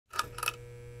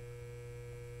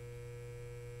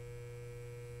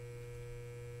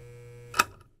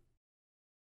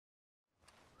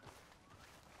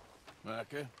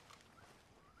Okay.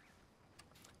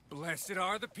 Blessed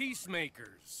are the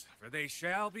Peacemakers, for they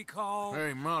shall be called...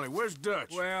 Hey, Molly, where's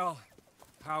Dutch? Well,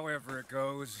 however it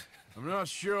goes. I'm not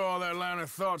sure all that line of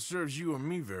thought serves you and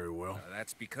me very well.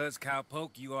 That's because,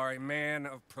 Cowpoke, you are a man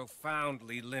of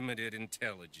profoundly limited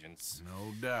intelligence.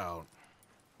 No doubt.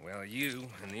 Well, you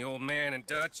and the old man and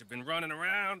Dutch have been running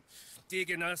around,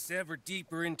 digging us ever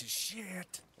deeper into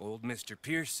shit. Old Mr.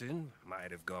 Pearson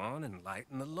might have gone and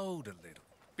lightened the load a little.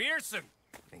 Pearson!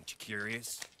 Ain't you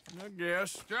curious? I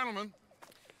guess. Gentlemen.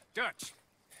 Dutch,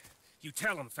 you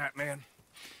tell him, fat man.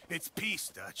 It's peace,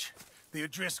 Dutch. The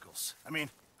O'Driscolls.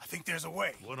 I think there's a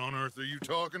way. What on earth are you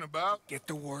talking about? Get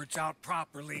the words out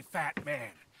properly, fat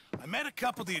man. I met a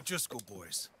couple of the O'Driscoll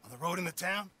boys on the road in the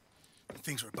town, and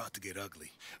things were about to get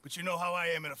ugly. But you know how I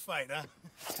am in a fight, huh?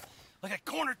 Like a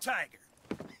cornered tiger.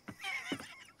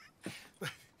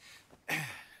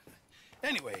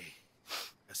 Anyway,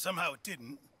 somehow it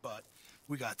didn't, but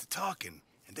we got to talking,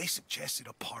 and they suggested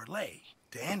a parlay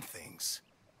to end things.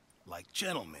 Like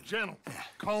gentlemen. Gentlemen.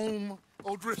 Combe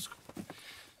O'Driscoll.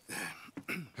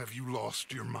 Have you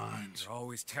lost your minds? You're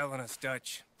always telling us,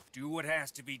 Dutch. Do what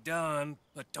has to be done,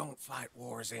 but don't fight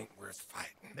wars ain't worth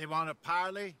fighting. They want a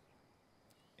parley?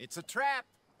 It's a trap.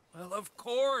 Well, of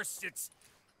course, it's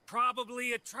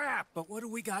probably a trap, but what do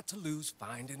we got to lose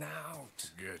finding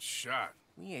out? Get shot.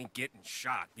 We ain't getting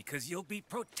shot because you'll be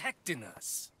protecting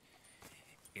us.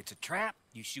 It's a trap,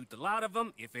 you shoot the lot of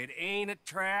them. If it ain't a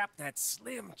trap, that's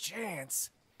slim chance.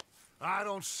 I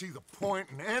don't see the point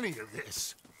in any of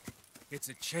this. It's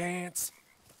a chance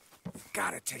you've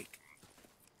gotta take.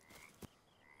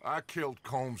 I killed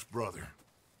Combs' brother.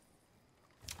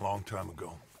 A long time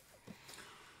ago.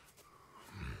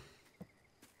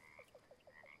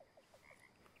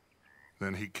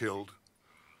 Then he killed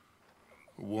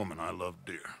a woman I loved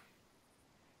dear.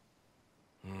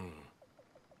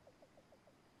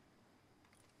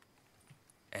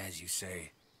 As you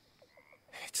say,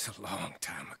 it's a long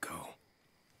time ago,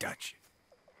 Dutch.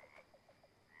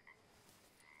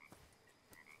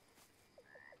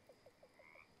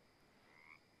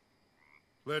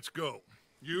 Let's go.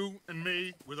 You and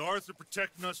me, with Arthur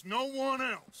protecting us, no one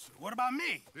else. What about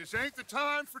me? This ain't the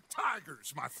time for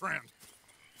tigers, my friend.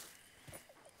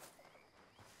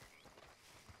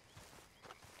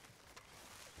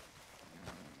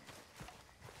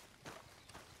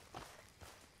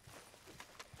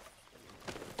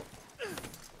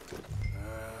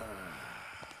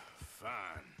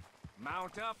 Fine.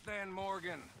 Mount up then,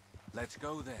 Morgan. Let's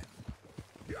go then.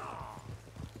 Yeah.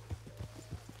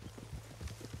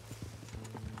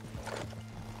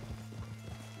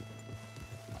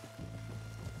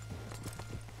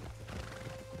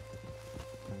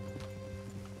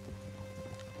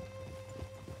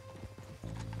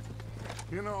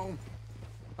 You know,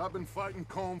 I've been fighting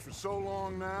Combe for so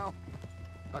long now,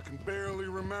 I can barely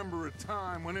remember a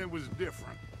time when it was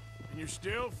different. And you're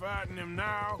still fighting him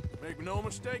now. Make no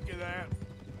mistake of that.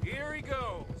 Here he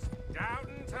goes,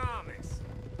 Doubting Thomas.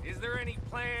 Is there any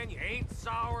plan you ain't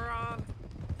sour on?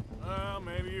 Well,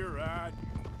 maybe you're right.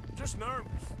 Just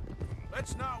nervous.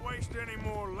 Let's not waste any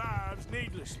more lives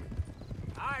needlessly.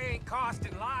 I ain't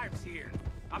costing lives here.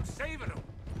 I'm saving them.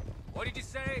 What did you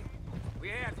say? We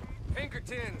had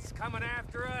Pinkertons coming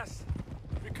after us?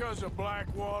 Because of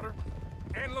Blackwater?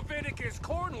 And Leviticus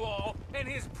Cornwall and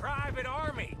his private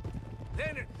army.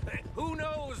 Then, who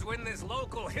knows when this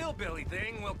local hillbilly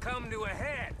thing will come to a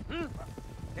head,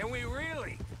 Can we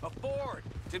really afford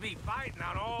to be fighting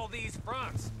on all these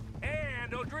fronts?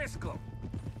 And O'Driscoll?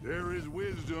 There is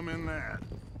wisdom in that.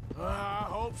 I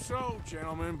hope so,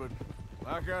 gentlemen, but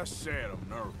like I said, I'm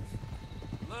nervous.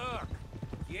 Look,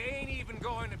 you ain't even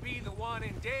going to be the one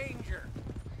in danger.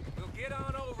 We'll get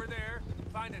on over there,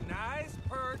 find a nice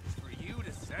perch for you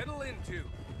to settle into.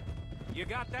 You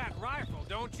got that rifle,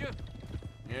 don't you?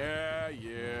 Yeah.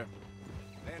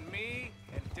 Then me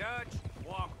and Dutch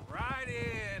walk right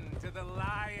in to the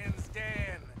lion's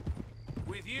den.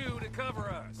 With you to cover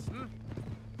us,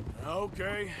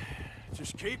 Okay.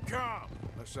 Just keep calm,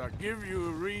 unless I give you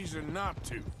a reason not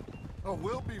to. Oh,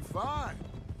 we'll be fine.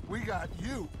 We got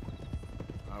you.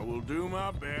 I will do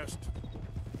my best.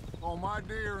 Oh, my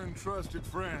dear and trusted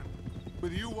friend.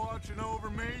 With you watching over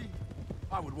me,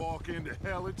 I would walk into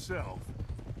hell itself.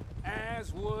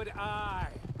 As would I.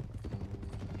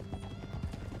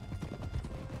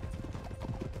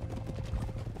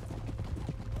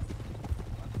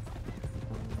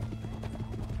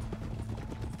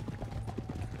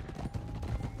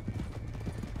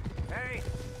 Hey,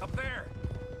 up there.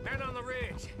 Men on the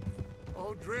ridge.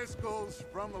 O'Driscoll's,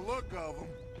 from the look of them.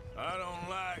 I don't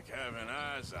like having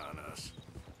eyes on us.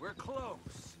 We're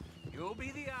close. You You'll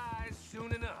be the eyes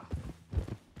soon enough.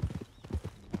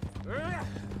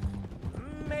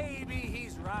 Maybe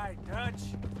he's right, Dutch.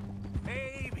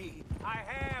 Maybe I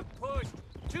have pushed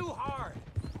too hard.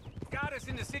 Got us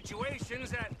into situations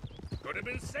that could have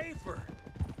been safer.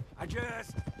 I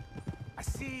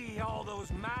see all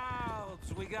those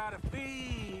mouths we gotta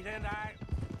feed, and I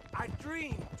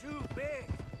dream too big,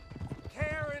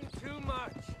 caring too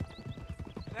much.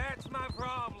 That's my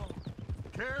problem.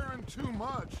 Caring too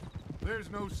much?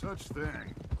 There's no such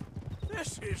thing.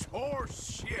 This is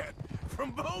horse shit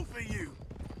from both of you.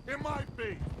 It might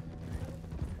be.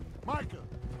 Micah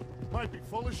might be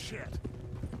full of shit.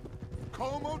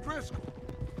 Colm O'Driscoll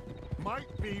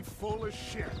might be full of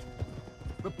shit.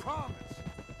 The promise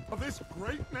of this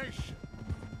great nation.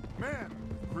 Men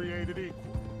created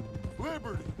equal.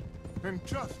 Liberty and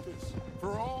justice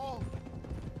for all.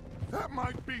 That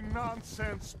might be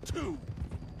nonsense too,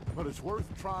 but it's worth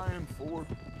trying for.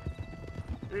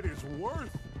 It is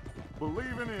worth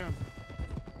believing in.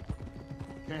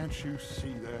 Can't you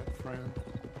see that, friend?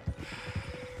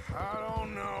 I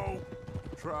don't know.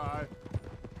 Try.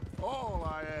 All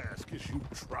I ask is you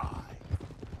try.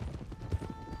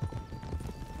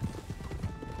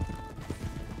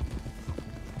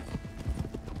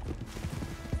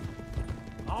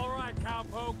 All right,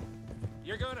 cowpoke.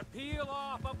 You're gonna peel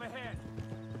off up ahead.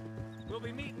 We'll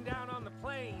be meeting down on the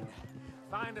plain.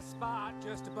 Find a spot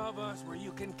just above us where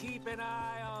you can keep an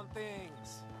eye on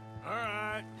things. All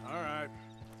right, all right.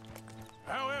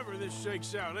 However this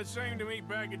shakes out, let's aim to meet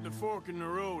back at the fork in the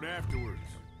road afterwards.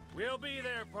 We'll be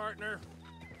there, partner.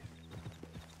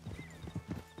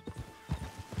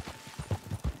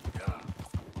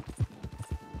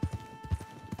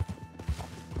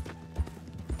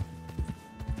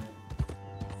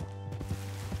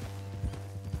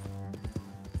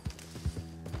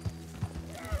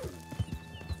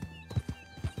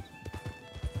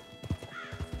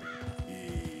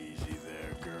 Easy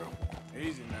there, girl.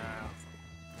 Easy now.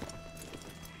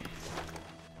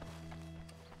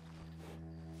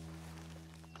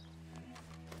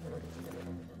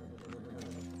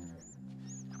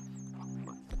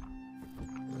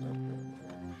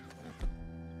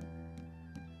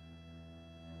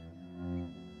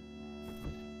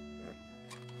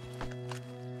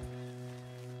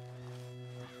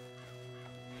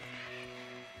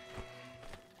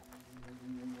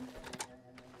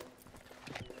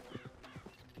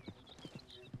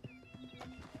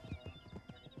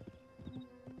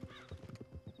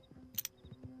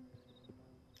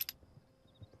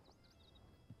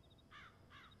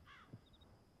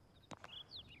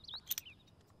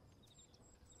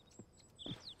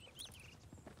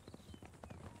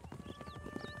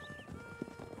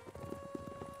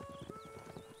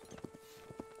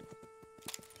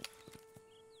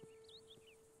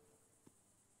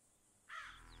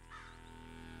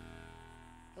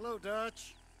 Hello,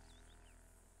 Dutch.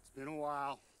 It's been a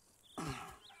while.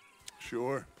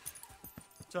 Sure.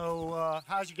 So,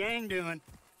 how's your gang doing?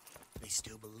 They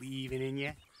still believing in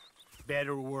you?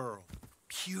 Better world.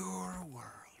 Pure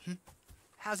world.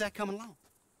 How's that coming along?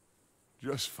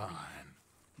 Just fine.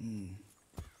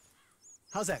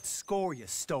 How's that score you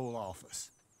stole off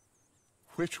us?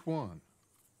 Which one?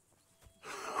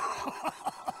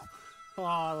 Oh,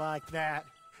 I like that.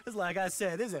 It's like I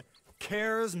said, this is a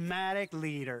charismatic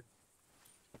leader.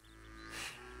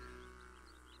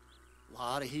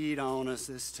 Lot of heat on us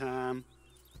this time.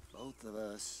 Both of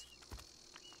us.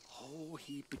 Whole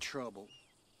heap of trouble.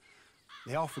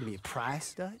 They offered me a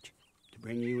price, Dutch, to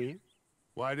bring you in.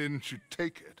 Why didn't you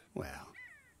take it? Well,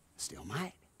 still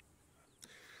might.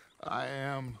 I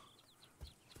am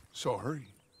sorry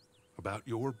about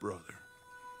your brother.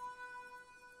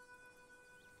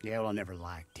 Yeah, well, I never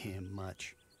liked him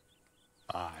much.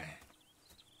 I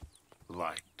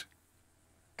liked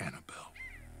Annabelle.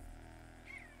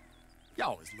 You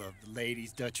always loved the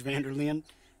ladies, Dutch Vanderlyn.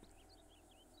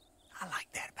 I like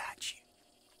that about you.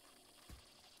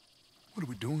 What are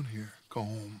we doing here? Go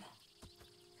home.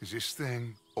 Is this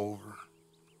thing over?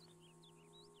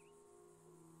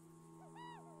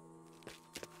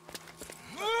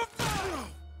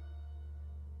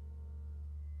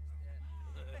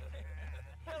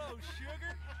 Hello,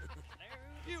 sugar.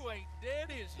 You ain't dead,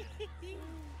 is you?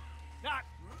 Not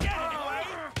yet, anyway!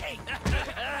 Hey!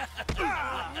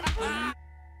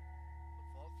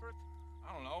 Fulford?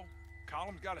 I don't know.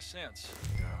 Colum's got a sense.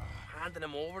 Handing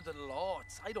him over to the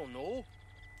lords. I don't know.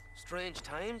 Strange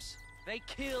times. They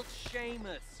killed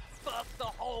Seamus. Fuck the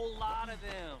whole lot of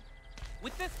them.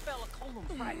 With this fella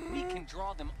Colum's right, we can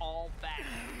draw them all back.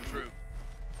 True.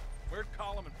 Where'd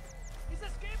Colum and... He's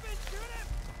escaping! Shoot him!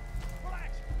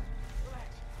 Relax!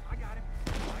 Relax. I got him.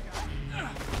 I got him.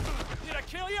 Did I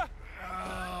kill you?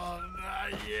 Oh,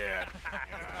 not yet.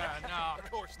 No,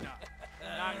 of course not.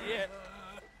 Not yet.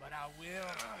 But I will.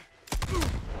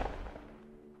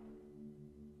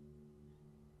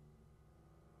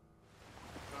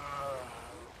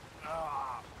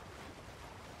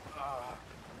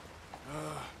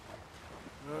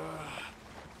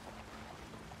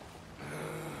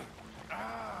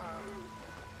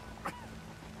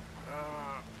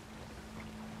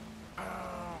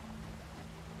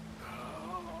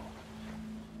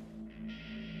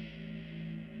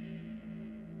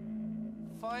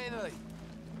 Finally.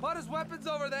 Put his weapons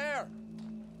over there.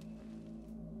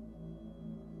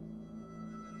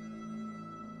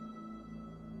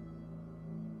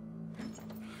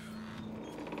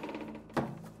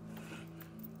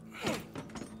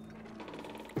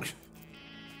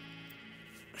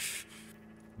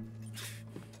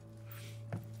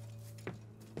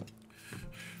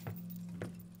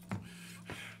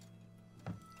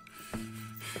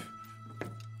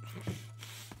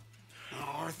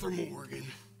 Arthur Morgan.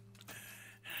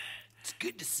 It's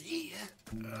good to see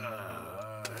you.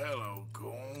 Hello,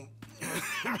 Cole.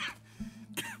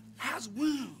 How's the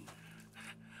wound?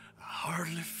 I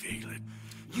hardly feel it.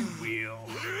 You will.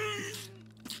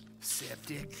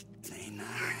 Septic. Ain't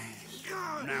nice.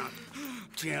 Now,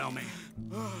 tell me.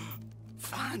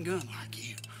 Fine gun like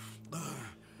you.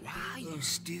 Why you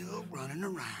still running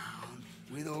around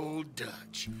with old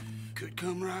Dutch? Could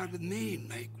come ride with me and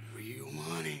make real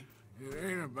money.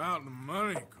 It ain't about the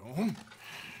money, Colm.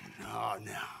 No.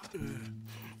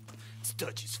 It's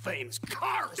Dutch's famous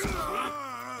car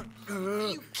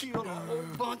story. You killed a whole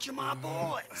bunch of my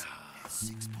boys. That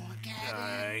 6-point gag.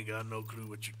 I ain't got no clue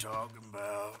what you're talking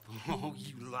about. Oh,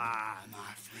 you lie,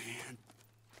 my friend.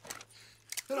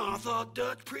 And I thought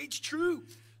Dutch preached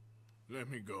truth. Let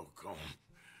me go, Colm,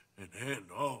 and end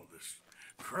all this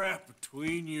crap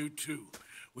between you two.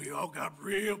 We all got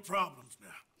real problems now.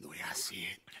 The way I see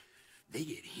it, they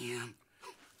get him.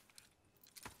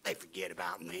 They forget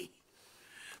about me.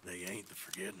 They ain't the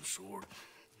forgetting sort.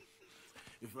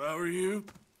 If I were you,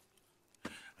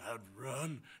 I'd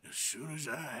run as soon as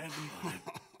I had the money.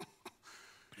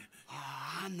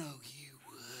 Oh, I know you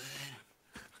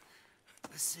would.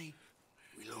 But see,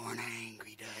 we lure an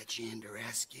angry Dutch in to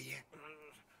rescue you.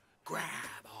 Grab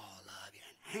all of you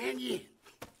and hand you in.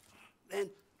 Then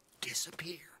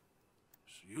disappear.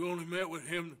 So you only met with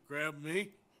him to grab me?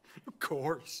 Of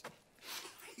course.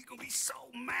 He's gonna be so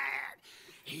mad.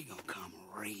 He gonna come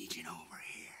raging over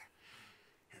here.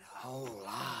 And a whole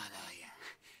lot of you.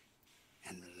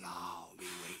 And the law will be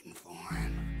waiting for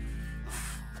him.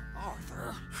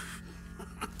 Arthur.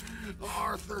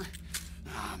 Arthur,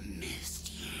 I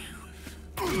missed you.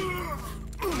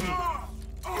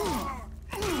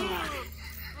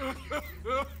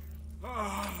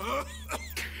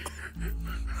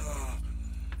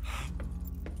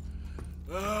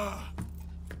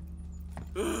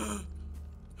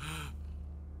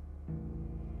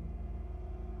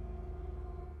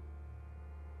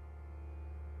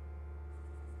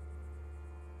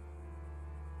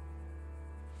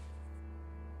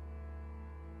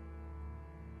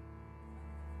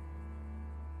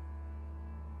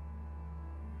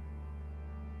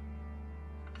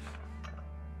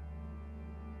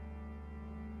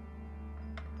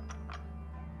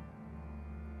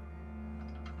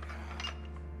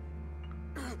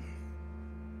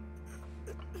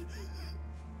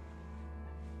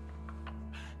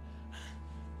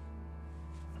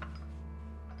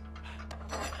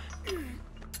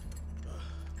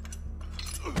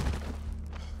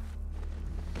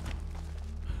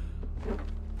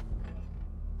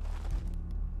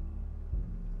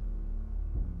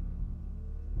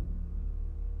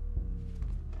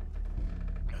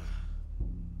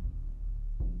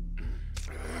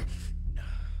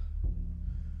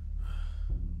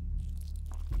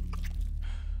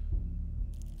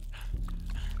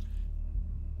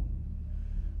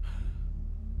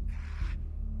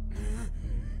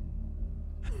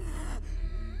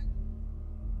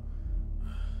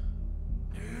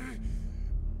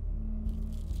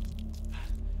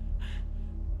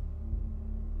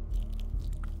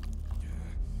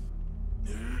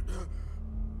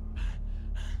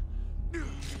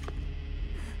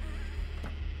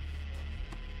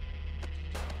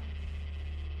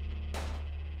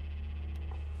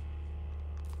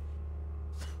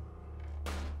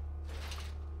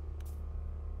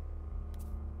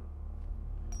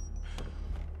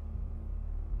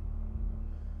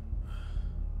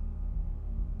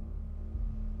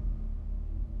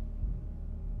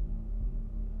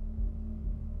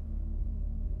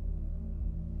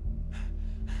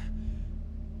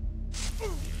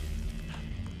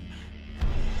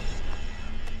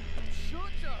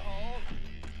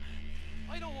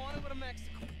 over to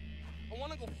Mexico. I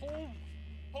want to go home.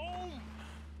 Home!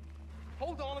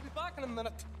 Hold on, I'll be back in a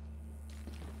minute.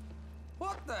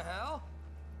 What the hell?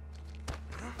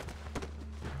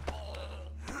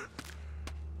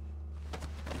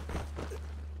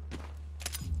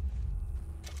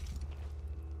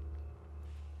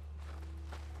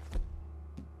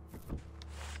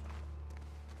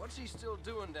 What's he still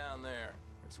doing down there?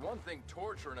 It's one thing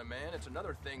torturing a man, it's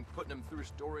another thing putting him through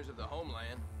stories of the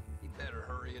homeland. He better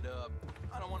hurry it up.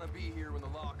 I don't want to be here when the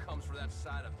law comes for that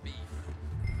side of beef.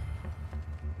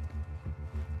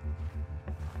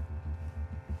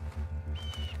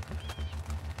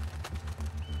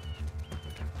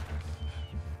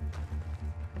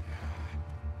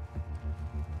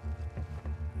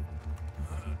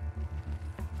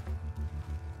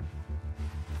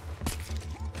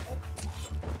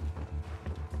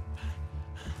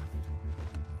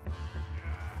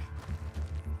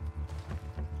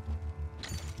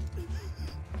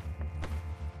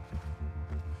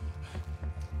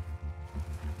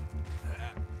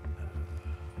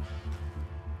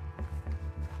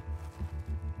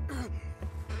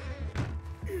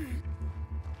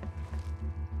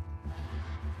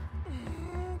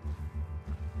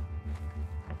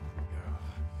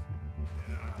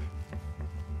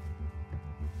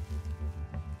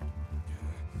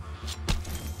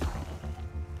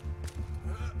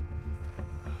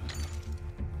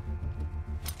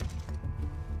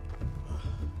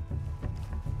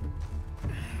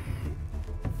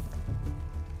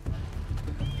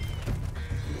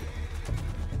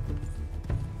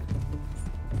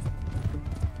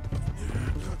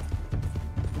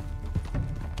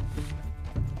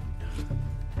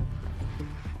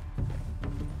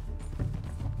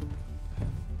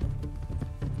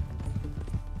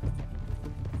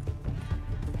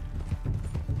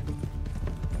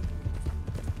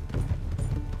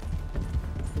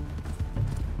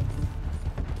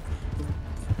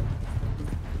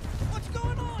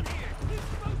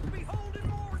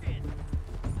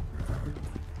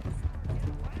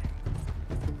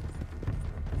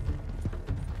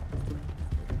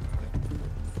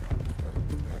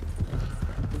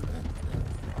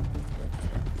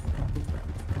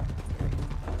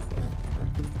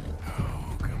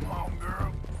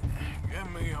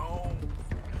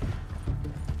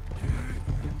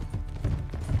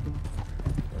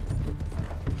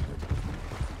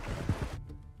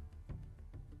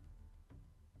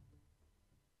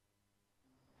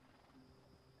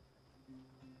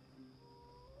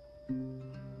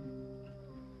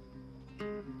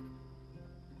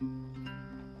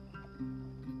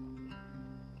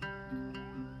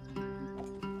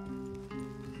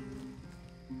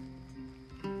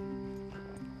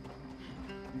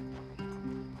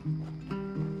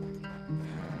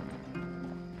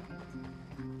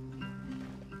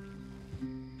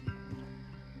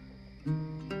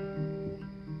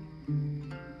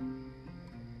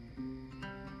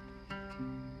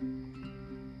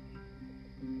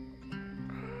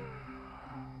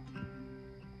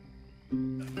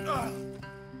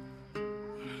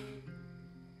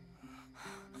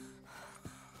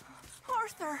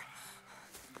 Arthur!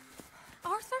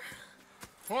 Arthur?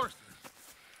 Arthur.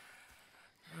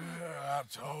 I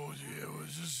told you it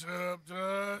was a setup,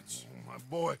 Dutch. Oh, my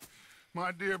boy.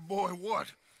 My dear boy, what?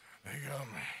 They got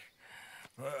me.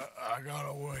 But I got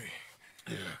away.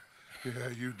 Yeah,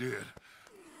 you did.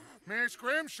 Miss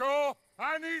Grimshaw,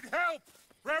 I need help!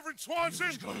 Reverend Swanson!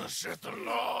 He's gonna set the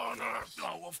law on us.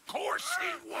 Oh, of course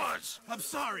he was! I'm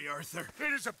sorry, Arthur.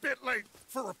 It is a bit late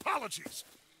for apologies.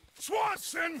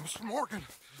 Swanson!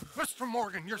 Mr.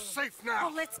 Morgan, you're safe now.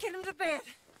 Oh, let's get him to bed.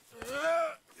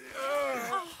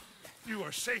 You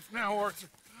are safe now, Arthur.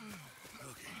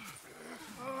 Okay.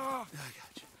 I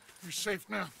got you. You're safe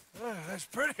now. That's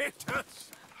pretty, Dutch.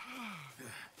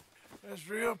 That's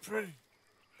real pretty.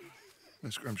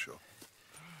 Miss Grimshaw,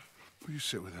 will you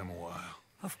sit with him a while?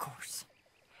 Of course.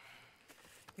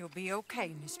 You'll be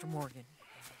okay, Mr. Morgan.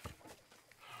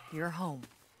 You're home.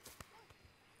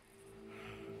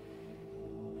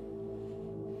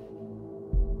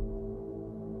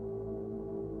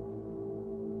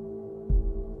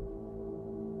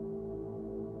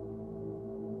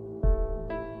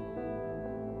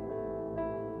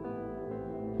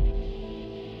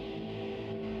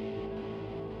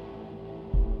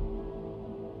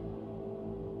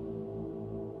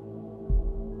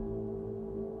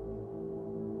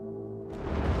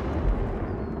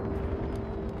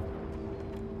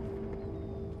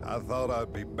 I thought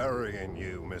I'd be burying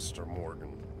you, Mr.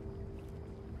 Morgan.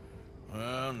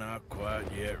 Well, not quite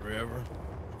yet, Reverend.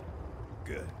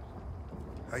 Good.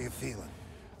 How you feeling?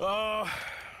 About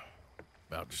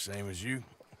the same as you.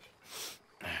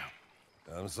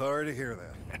 I'm sorry to hear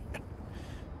that.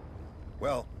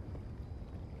 Well,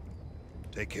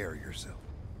 take care of yourself.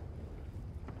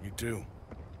 You too.